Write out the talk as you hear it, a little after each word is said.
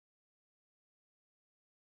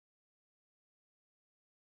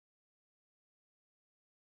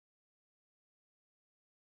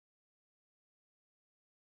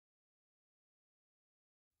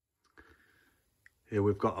Here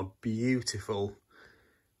we've got a beautiful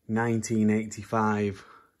 1985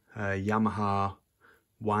 Yamaha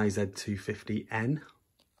yz250n.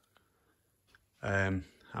 I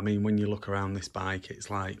mean, when you look around this bike,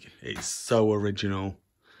 it's so original,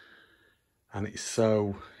 and it's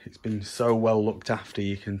been so well looked after.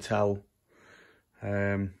 You can tell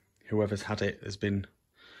whoever's had it has been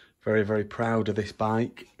very, very proud of this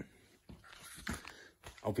bike.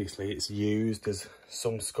 Obviously it's used, there's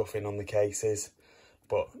some scuffing on the cases,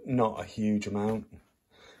 but not a huge amount.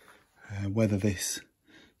 Whether this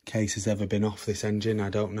case has ever been off this engine, I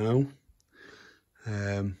don't know.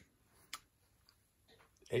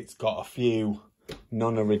 It's got a few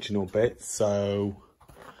non-original bits, so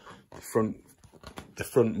the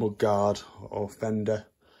front mudguard or fender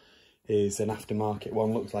is an aftermarket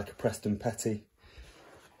one, looks like a Preston Petty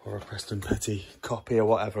or a Preston Petty copy or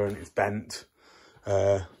whatever, and it's bent.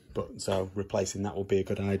 But so replacing that will be a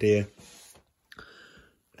good idea.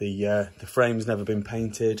 The frame's never been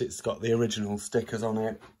painted. It's got the original stickers on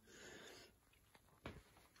it.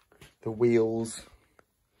 The wheels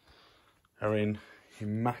are in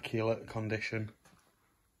immaculate condition.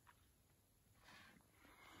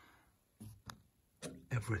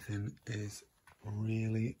 Everything is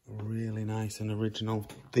really, really nice and original.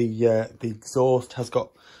 The exhaust has got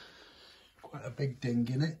quite a big ding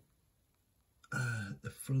in it. The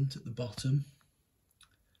front at the bottom,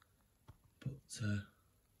 but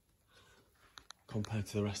compared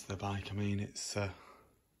to the rest of the bike, I mean, it's a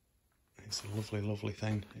lovely, lovely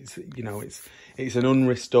thing. It's, you know, it's an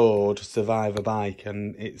unrestored survivor bike,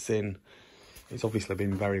 and it's obviously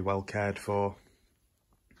been very well cared for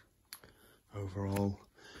overall.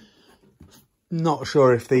 Not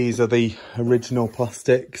sure if these are the original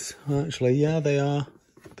plastics. Actually, yeah, they are.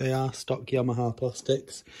 They are stock Yamaha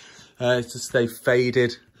plastics. It's just they've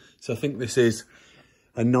faded. So I think this is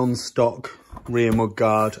a non-stock rear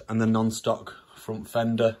mudguard and the non-stock front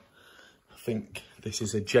fender. I think this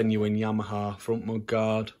is a genuine Yamaha front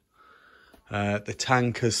mudguard. The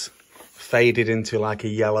tank has faded into like a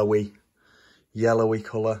yellowy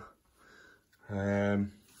colour,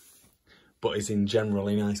 but is in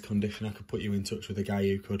generally nice condition. I could put you in touch with a guy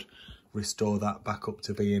who could restore that back up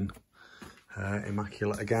to being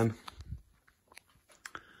immaculate again.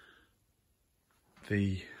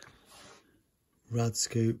 The rad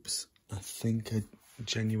scoops, I think, are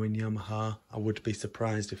genuine Yamaha. I would be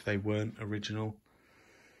surprised if they weren't original.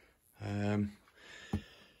 I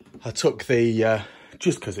took the,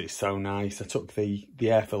 just because it's so nice, I took the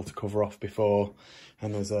air filter cover off before,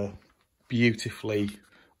 and there's a beautifully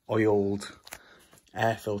oiled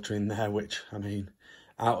air filter in there, which, I mean,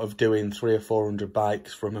 out of doing 300 or 400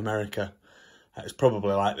 bikes from America, it's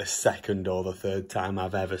probably like the second or the third time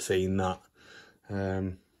I've ever seen that.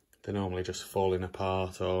 They're normally just falling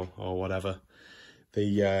apart or whatever.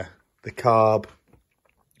 The carb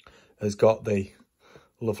has got the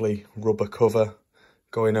lovely rubber cover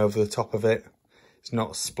going over the top of it. It's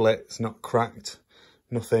not split, it's not cracked,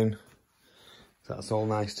 nothing. That's all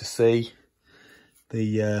nice to see.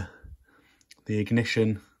 The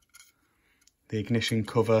ignition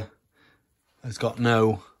cover has got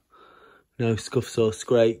no scuffs or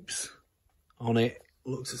scrapes on it.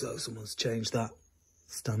 Looks as though someone's changed that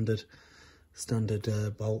standard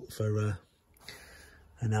bolt for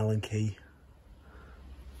an Allen key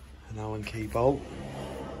bolt.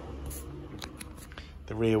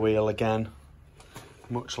 The rear wheel, again,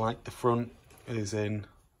 much like the front, is in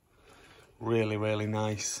really, really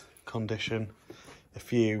nice condition. A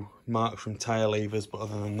few marks from tyre levers, but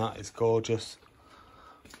other than that, it's gorgeous.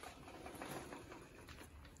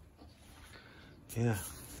 Yeah,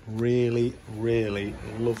 really, really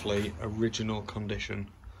lovely original condition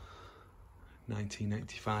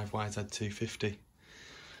 1985 YZ250.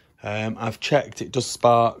 I've checked, it does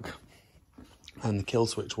spark and the kill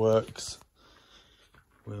switch works.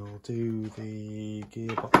 We'll do the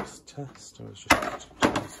gearbox test. I was just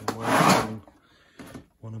doing some work on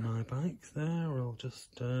one of my bikes there. I'll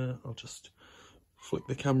just flip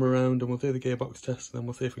the camera around and we'll do the gearbox test, and then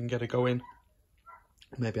we'll see if we can get her going.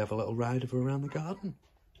 Maybe have a little ride of her around the garden.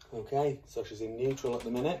 Okay, so she's in neutral at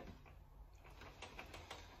the minute.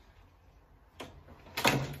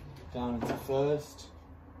 Down into first,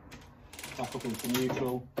 back up into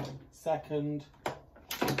neutral, second,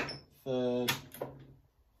 third,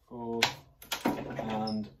 fourth,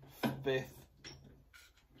 and fifth.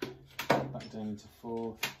 Back down into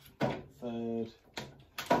fourth, third,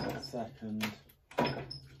 second,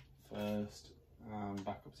 first, and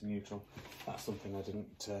back up to neutral. That's something I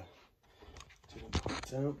didn't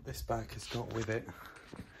point out. This bike has got with it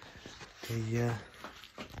the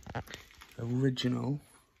original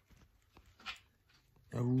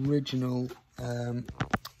original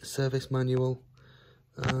service manual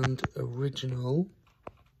and original.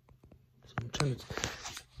 So I'm trying to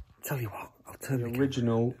tell you what. I'll turn the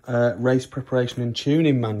original race preparation and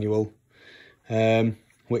tuning manual,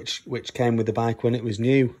 which came with the bike when it was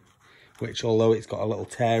new. Which, although it's got a little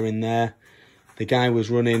tear in there, the guy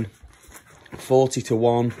was running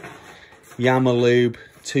 40:1 Yamaha lube,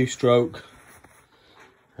 two-stroke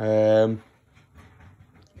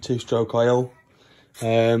oil.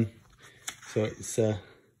 So it's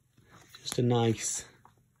just a nice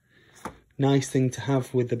thing to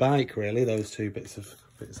have with the bike, really. Those two bits of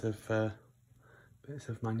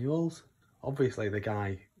manuals. Obviously, the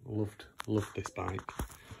guy loved this bike,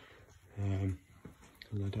 and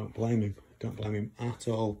I don't blame him. Don't blame him at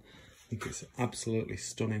all. I think it's absolutely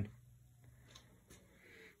stunning.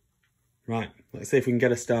 Right, let's see if we can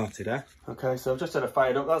get her started, eh? Okay, so I've just had it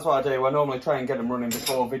fired up. That's what I do. I normally try and get them running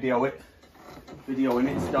before videoing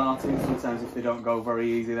it starting. Sometimes if they don't go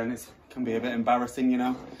very easy, then it can be a bit embarrassing, you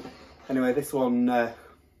know. Anyway, this one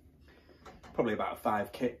probably about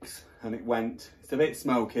 5 kicks, and it's a bit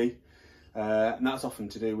smoky, and that's often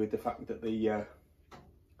to do with the fact that the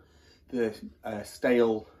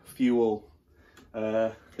stale fuel,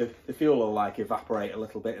 the fuel will like evaporate a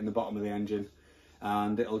little bit in the bottom of the engine,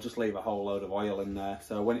 and it'll just leave a whole load of oil in there.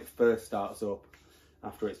 So when it first starts up,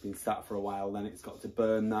 after it's been sat for a while, then it's got to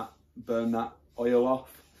burn that oil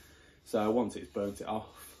off. So once it's burnt it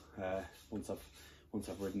off, once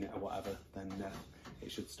I've ridden it or whatever, then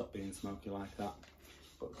it should stop being smoky like that.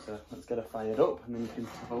 But let's get her fired up and then you can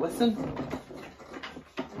have a listen.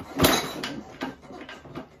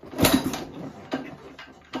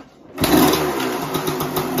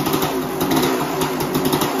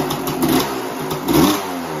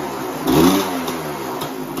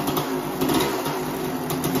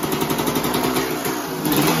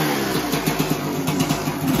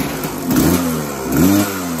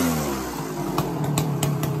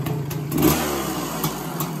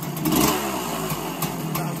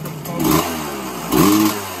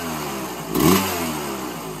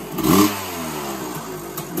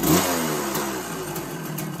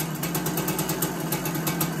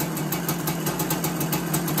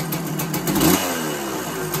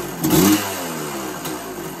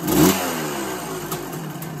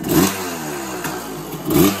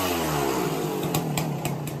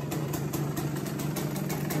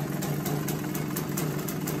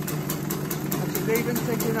 Even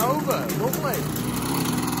ticking over, lovely.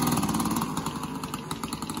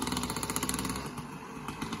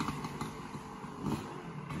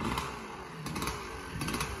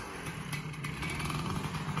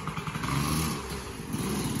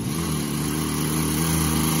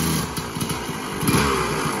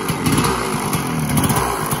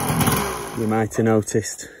 You might have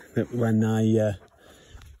noticed that when I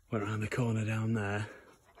went around the corner down there,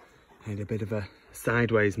 I had a bit of a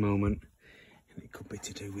sideways moment. And it could be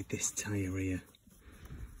to do with this tyre here.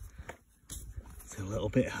 It's a little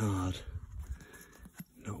bit hard,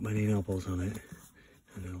 not many knobbles on it,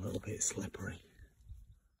 and a little bit slippery.